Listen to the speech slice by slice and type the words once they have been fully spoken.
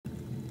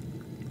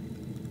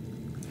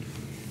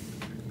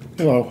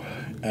Hello,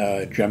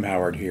 Jim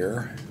Howard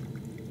here.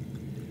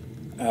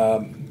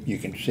 You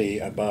can see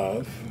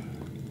above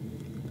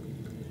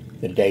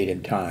the date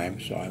and time,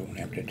 so I won't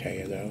have to tell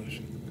you those.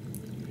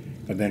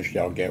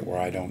 Eventually I'll get where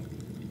I don't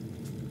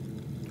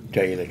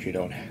tell you that you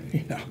don't,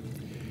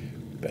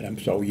 but I'm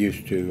so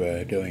used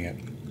to doing it.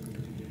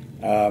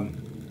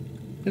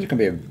 This is going to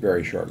be a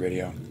very short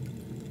video.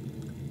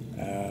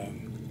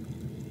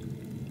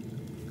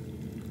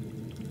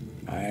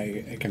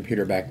 My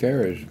computer back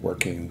there is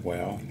working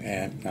well,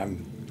 and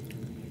I'm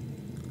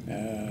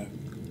I'm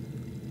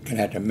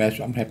gonna have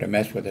to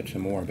mess with it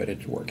some more, but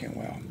it's working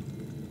well.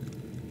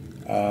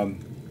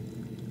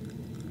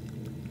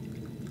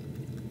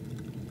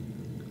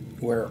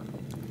 We're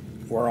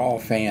all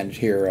fans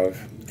here of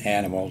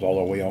animals,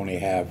 although we only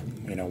have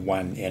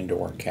one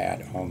indoor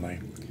cat only.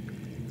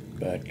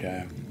 But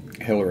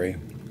Hillary,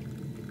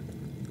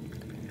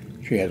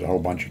 she has a whole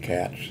bunch of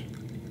cats,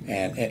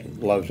 and it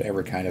loves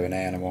every kind of an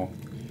animal,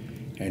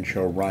 and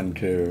she'll run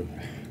to.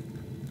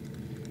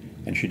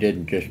 And she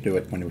didn't just do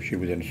it when she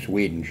was in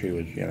Sweden. She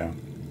was,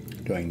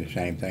 doing the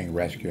same thing,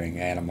 rescuing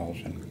animals,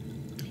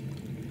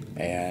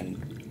 and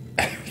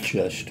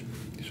just,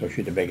 so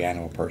she's a big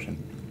animal person.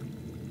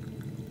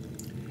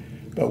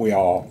 But we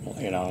all,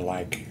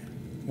 like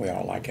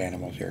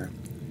animals here.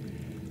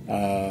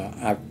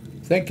 I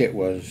think it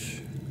was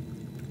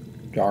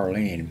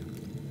Darlene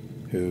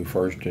who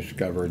first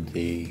discovered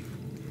the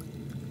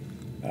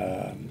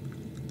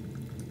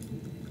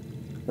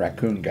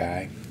raccoon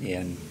guy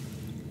in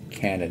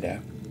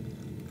Canada,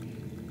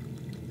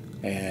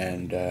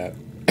 and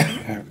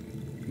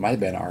might have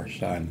been our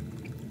son,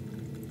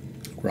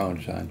 grown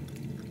son,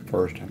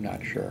 first, I'm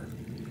not sure,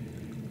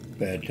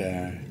 but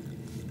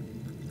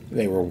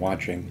they were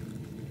watching.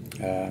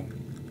 I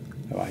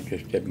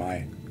just did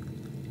my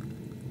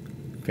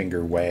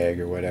finger wag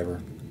or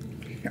whatever.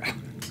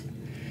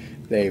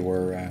 They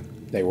were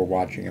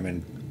watching him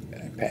and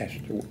passed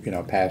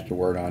the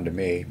word on to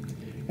me,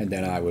 and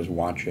then I was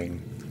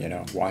watching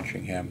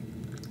him.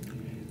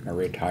 A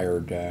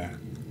retired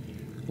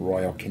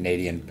Royal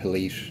Canadian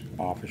Police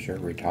officer,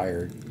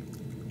 retired.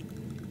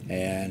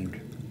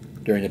 And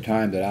during the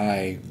time that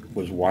I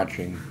was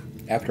watching,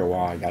 after a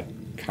while I got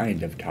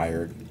kind of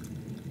tired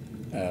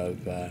of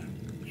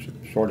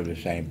sort of the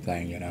same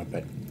thing,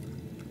 but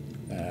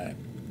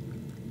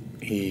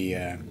he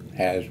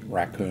has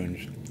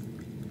raccoons.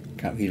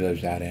 He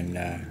lives out in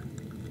a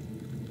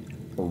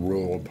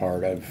rural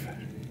part of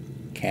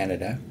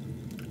Canada,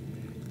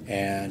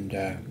 and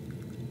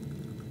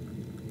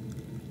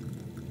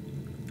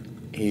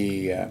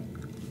he,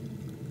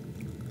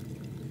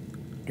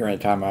 during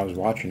the time I was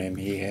watching him,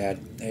 he had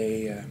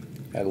a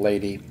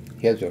lady.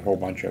 He has a whole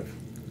bunch of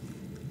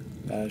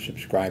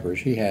subscribers.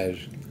 He has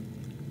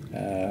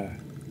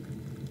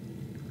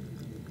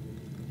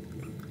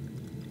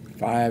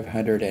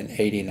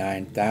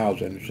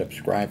 589,000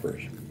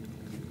 subscribers,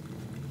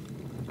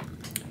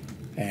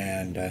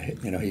 and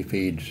he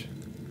feeds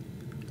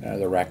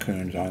the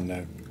raccoons on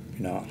the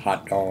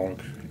hot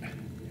dogs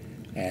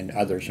and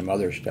some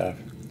other stuff.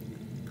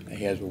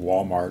 He has a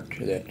Walmart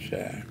that's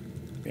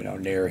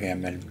near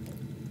him, and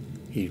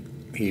he's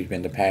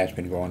in the past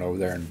been going over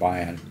there and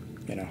buying,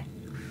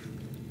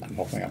 I'm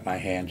opening up my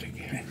hands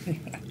again,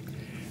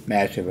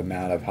 massive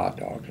amount of hot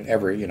dogs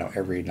every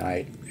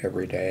night,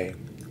 every day.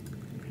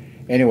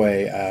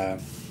 Anyway,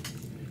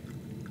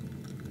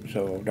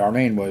 so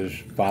Darlene was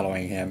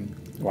following him,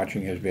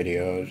 watching his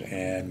videos,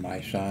 and my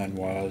son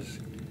was,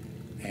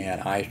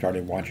 and I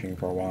started watching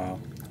for a while.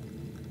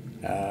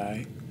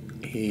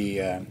 He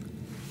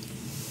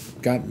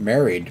got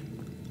married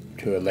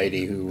to a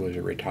lady who was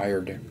a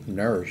retired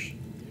nurse,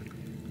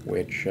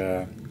 which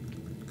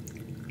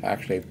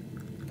actually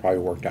probably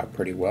worked out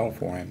pretty well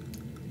for him,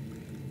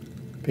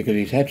 because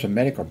he's had some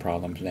medical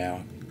problems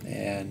now,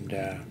 and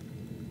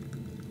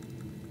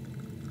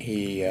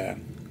he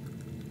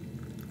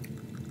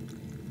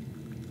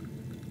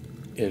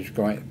is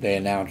going. They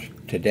announced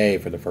today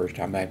for the first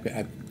time.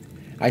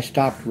 I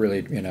stopped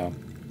really,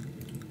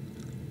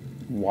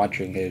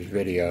 watching his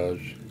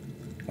videos.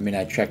 I mean,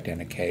 I checked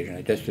in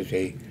occasionally just to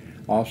see.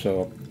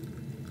 Also,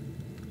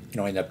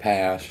 in the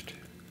past,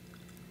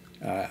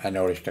 I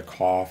noticed a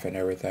cough and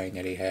everything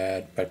that he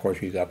had. But of course,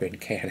 he's up in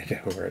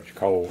Canada where it's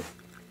cold.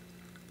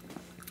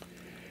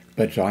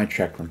 But so I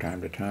checked from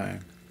time to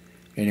time.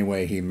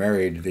 Anyway, he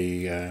married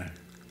the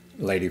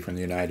lady from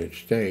the United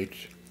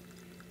States,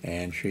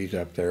 and she's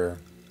up there.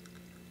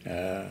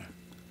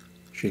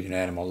 She's an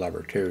animal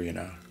lover too,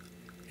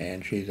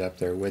 and she's up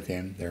there with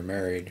him. They're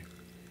married.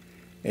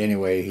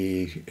 Anyway,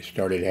 he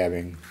started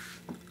having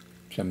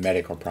some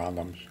medical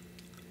problems,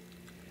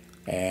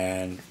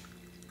 and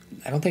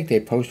I don't think they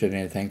posted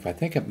anything. I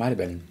think it might have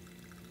been,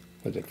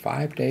 was it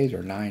 5 days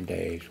or 9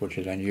 days, which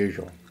is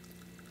unusual.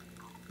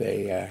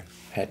 They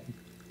had,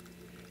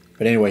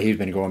 but anyway, he's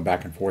been going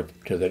back and forth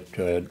to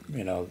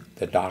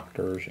the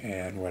doctors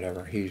and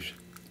whatever. He's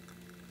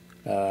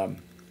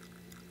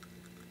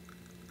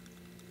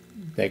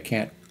they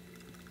can't,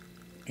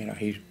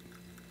 he's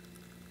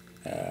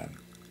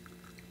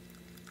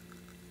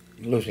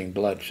losing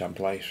blood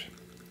someplace.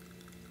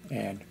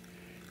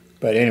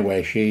 But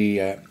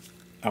anyway,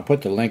 I'll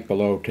put the link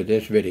below to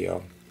this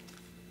video.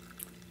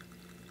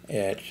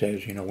 It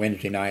says,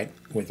 Wednesday night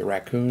with the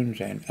raccoons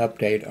and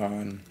update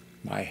on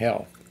my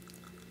health.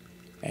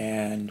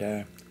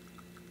 And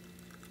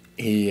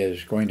he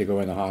is going to go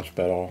in the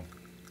hospital,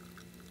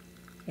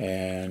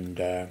 and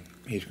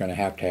he's going to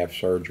have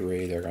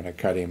surgery. They're going to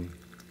cut him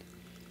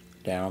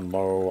down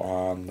low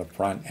on the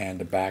front and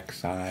the back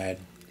side.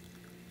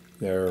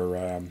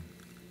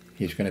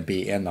 He's going to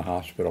be in the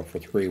hospital for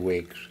 3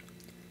 weeks.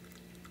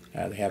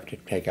 They have to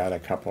take out a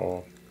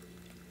couple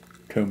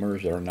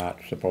tumors that are not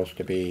supposed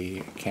to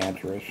be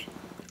cancerous,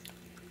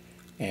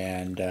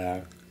 and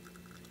they're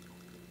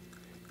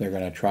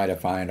going to try to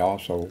find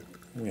also,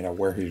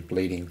 where he's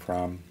bleeding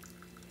from.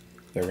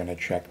 They're going to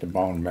check the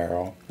bone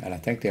marrow, and I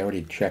think they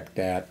already checked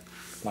that,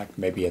 like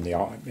maybe in the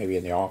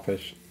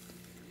office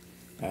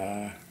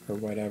or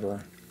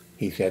whatever.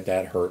 He said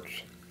that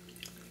hurts,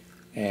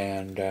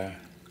 and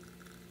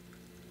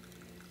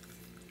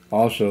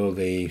also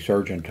the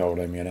surgeon told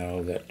him,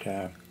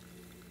 that.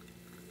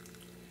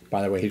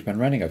 By the way, he's been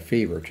running a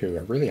fever too,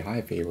 a really high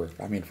fever.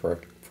 I mean,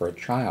 for a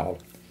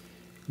child,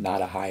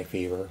 not a high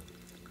fever,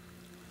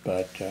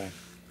 but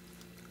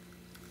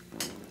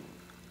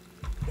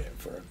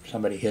for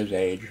somebody his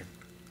age,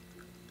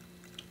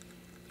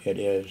 it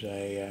is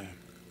a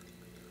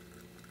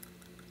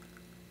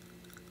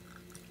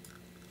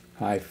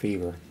high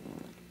fever.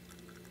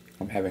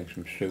 I'm having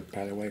some soup,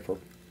 by the way, for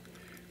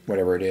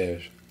whatever it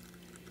is.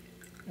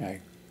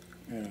 I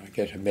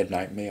guess a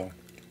midnight meal.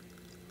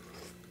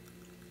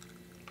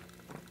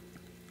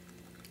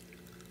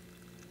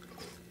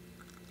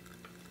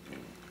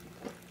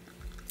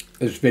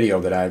 This video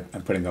that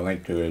I'm putting the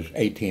link to is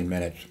 18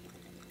 minutes.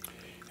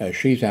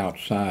 She's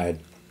outside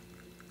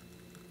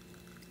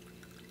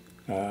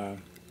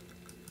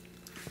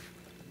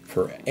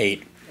for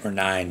 8 or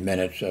 9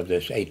 minutes of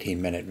this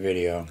 18-minute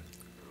video,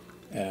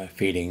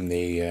 feeding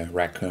the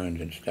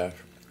raccoons and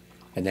stuff.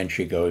 And then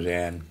she goes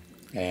in,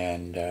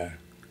 and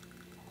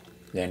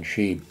then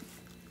she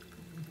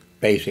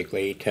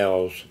basically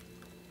tells,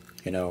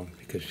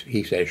 because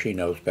he says she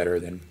knows better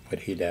than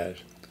what he does,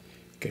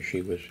 because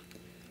she's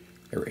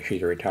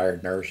a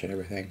retired nurse and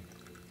everything.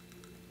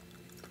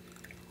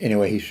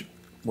 Anyway, he's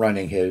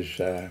running his,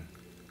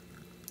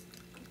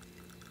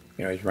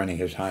 he's running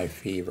his high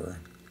fever.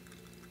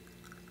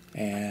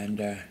 And,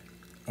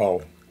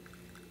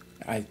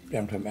 I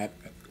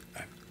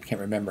can't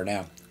remember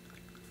now.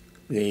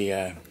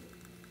 The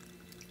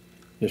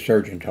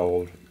surgeon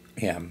told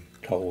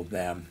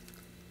them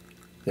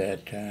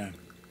that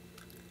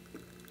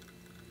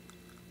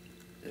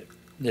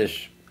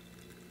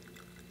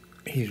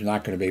he's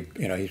not going to be,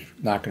 he's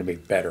not going to be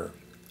better.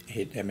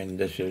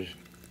 This is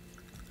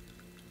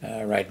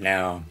right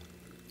now,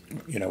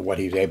 what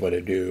he's able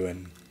to do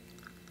and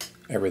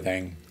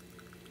everything.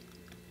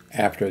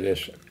 After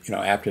this,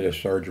 after this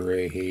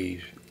surgery,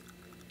 he's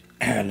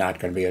not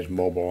going to be as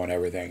mobile and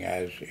everything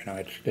as,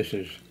 this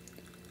is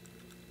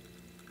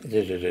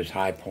his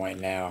high point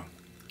now.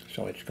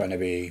 So it's going to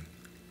be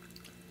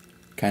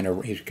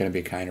he's going to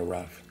be kind of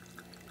rough.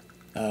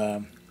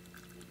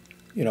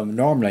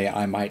 Normally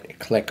I might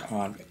click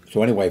on,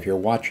 so anyway, if you're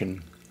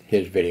watching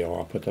his video,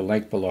 I'll put the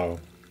link below.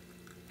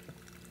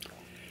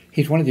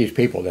 He's one of these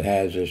people that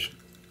has this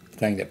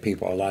thing that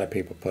a lot of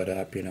people put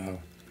up,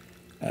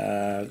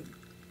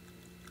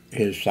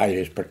 his site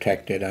is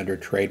protected under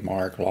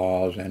trademark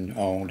laws and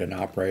owned and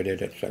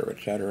operated, etc.,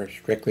 etc.,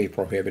 strictly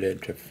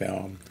prohibited to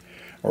film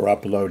or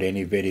upload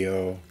any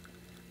video,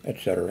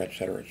 etc.,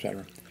 etc.,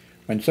 etc.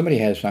 When somebody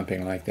has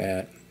something like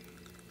that,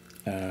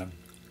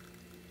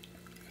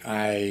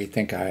 I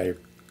think I'm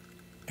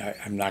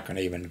not going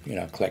to even,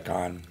 click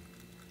on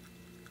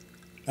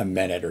a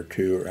minute or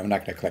two. I'm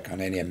not going to click on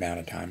any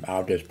amount of time.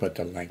 I'll just put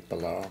the link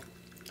below.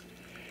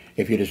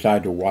 If you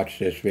decide to watch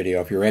this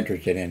video, if you're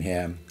interested in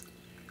him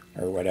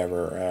or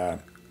whatever,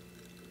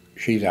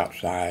 she's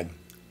outside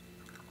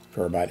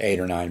for about 8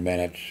 or 9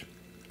 minutes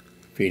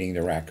feeding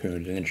the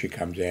raccoons, and then she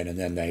comes in, and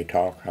then they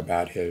talk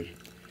about his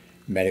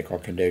medical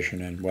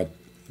condition and what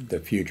the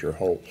future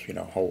holds,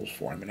 holds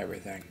for him and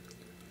everything.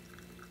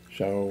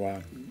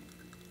 So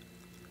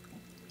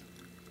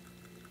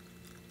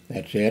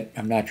that's it.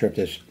 I'm not sure if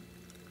this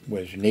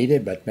was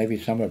needed, but maybe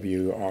some of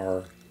you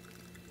are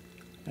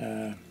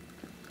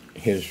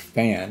his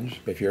fans.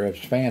 If you're his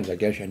fans, I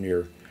guess, and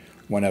you're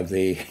one of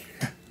the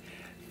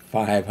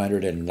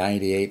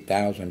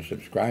 598,000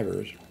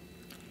 subscribers,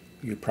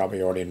 you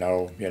probably already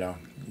know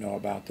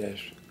about this.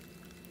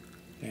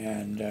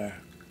 And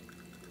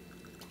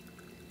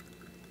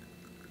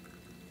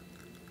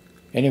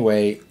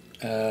anyway,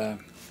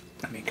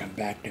 let me come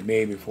back to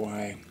me before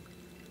I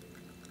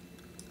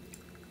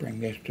bring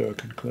this to a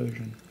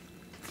conclusion.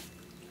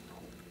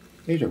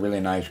 These are really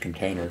nice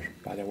containers,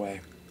 by the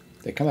way.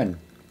 They come in,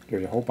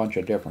 there's a whole bunch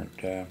of different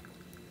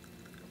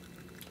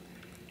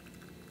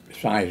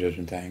sizes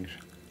and things.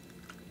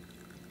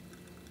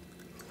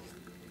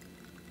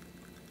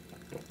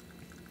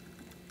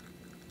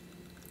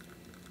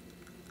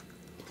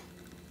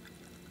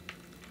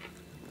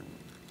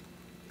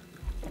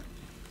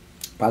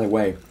 By the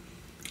way,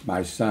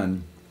 my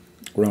son,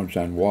 grown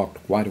son,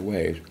 walked quite a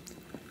ways.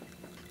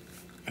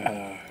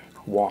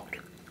 Walked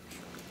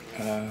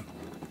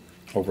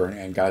over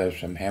and got us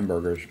some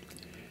hamburgers.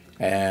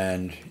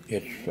 And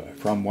it's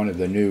from one of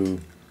the new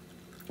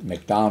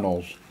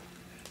McDonald's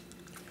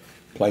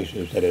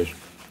places that is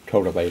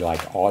totally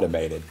like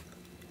automated.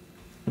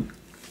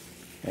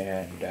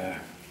 And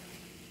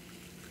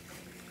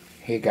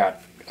he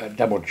got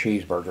double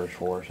cheeseburgers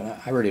for us, and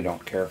I really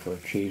don't care for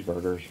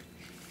cheeseburgers.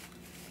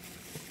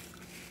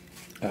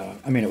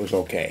 I mean, it was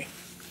okay.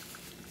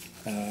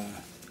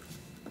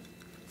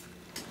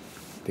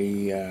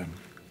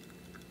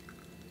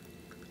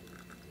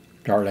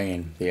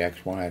 Darlene, the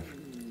ex-wife,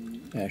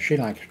 she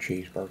likes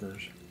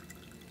cheeseburgers.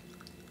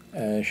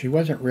 She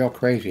wasn't real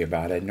crazy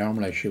about it.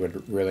 Normally she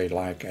would really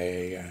like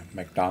a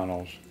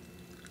McDonald's.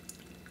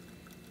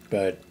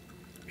 But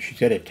she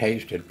said it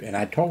tasted, and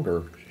I told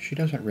her she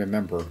doesn't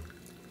remember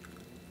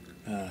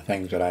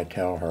things that I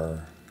tell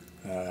her.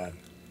 I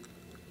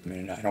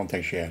mean, I don't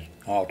think she has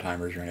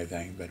Alzheimer's or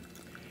anything, but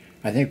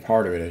I think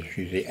part of it is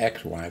she's the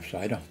ex-wife, so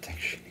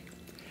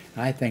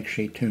I think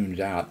she tunes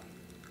out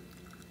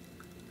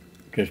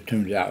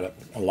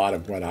a lot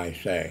of what I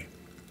say.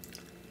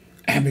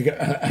 And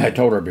I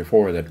told her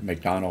before that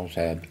McDonald's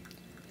had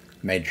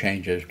made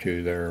changes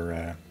to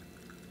their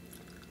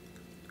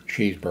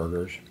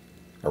cheeseburgers,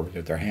 or was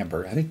it their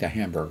hamburger? I think the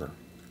hamburger.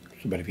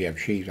 But if you have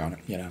cheese on it,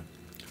 you know.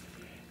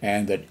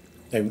 And that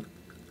they,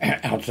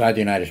 outside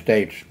the United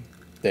States,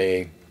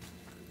 they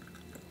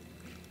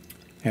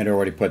had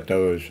already put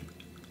those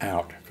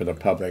out for the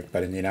public,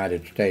 but in the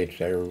United States,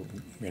 they were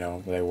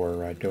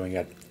doing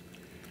it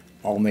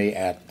only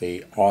at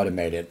the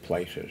automated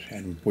places.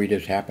 And we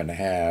just happen to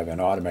have an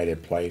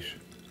automated place,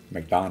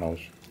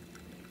 McDonald's,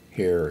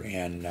 here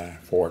in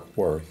Fort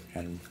Worth,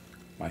 and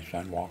my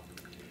son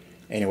walked.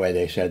 Anyway,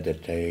 they said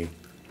that they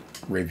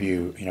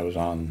review, it was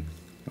on,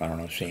 I don't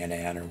know,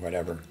 CNN or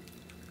whatever,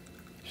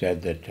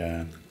 said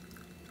that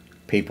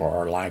people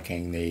are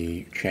liking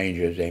the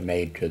changes they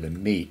made to the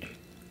meat.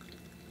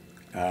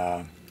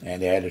 And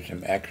they added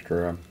some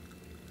extra,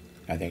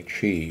 I think,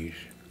 cheese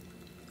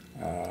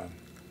or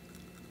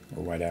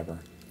whatever.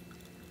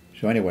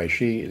 So anyway,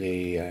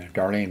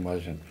 Darlene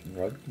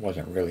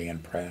wasn't really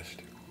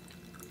impressed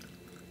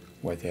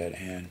with it,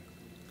 and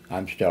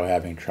I'm still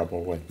having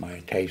trouble with my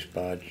taste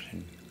buds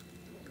and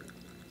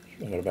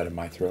a little bit of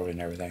my throat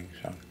and everything.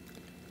 So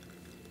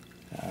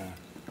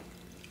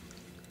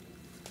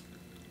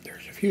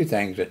there's a few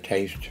things that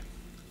taste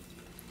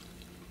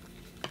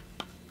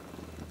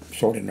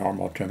sort of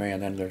normal to me,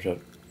 and then there's a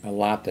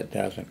lot that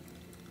doesn't.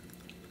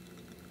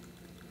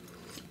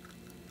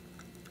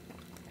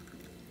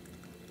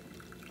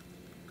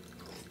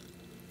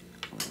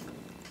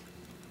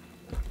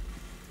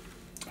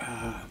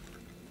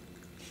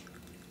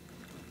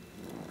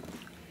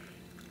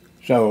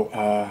 So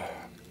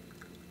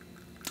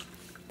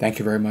thank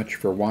you very much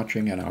for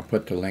watching, and I'll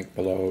put the link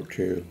below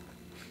to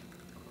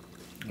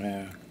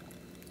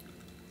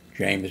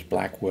James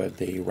Blackwood,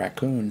 the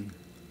raccoon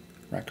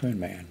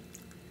man.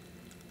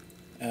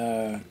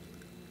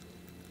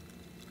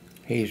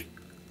 He's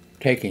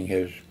taking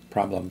his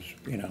problems,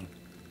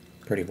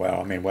 pretty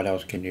well. I mean, what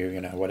else can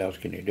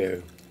you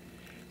do?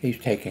 He's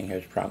taking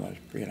his problems,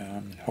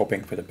 I'm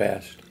hoping for the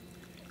best,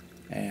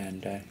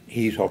 and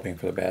he's hoping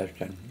for the best,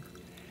 and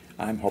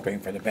I'm hoping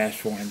for the best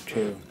for him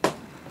too.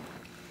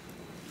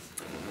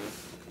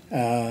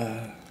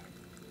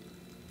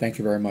 Thank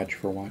you very much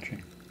for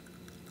watching.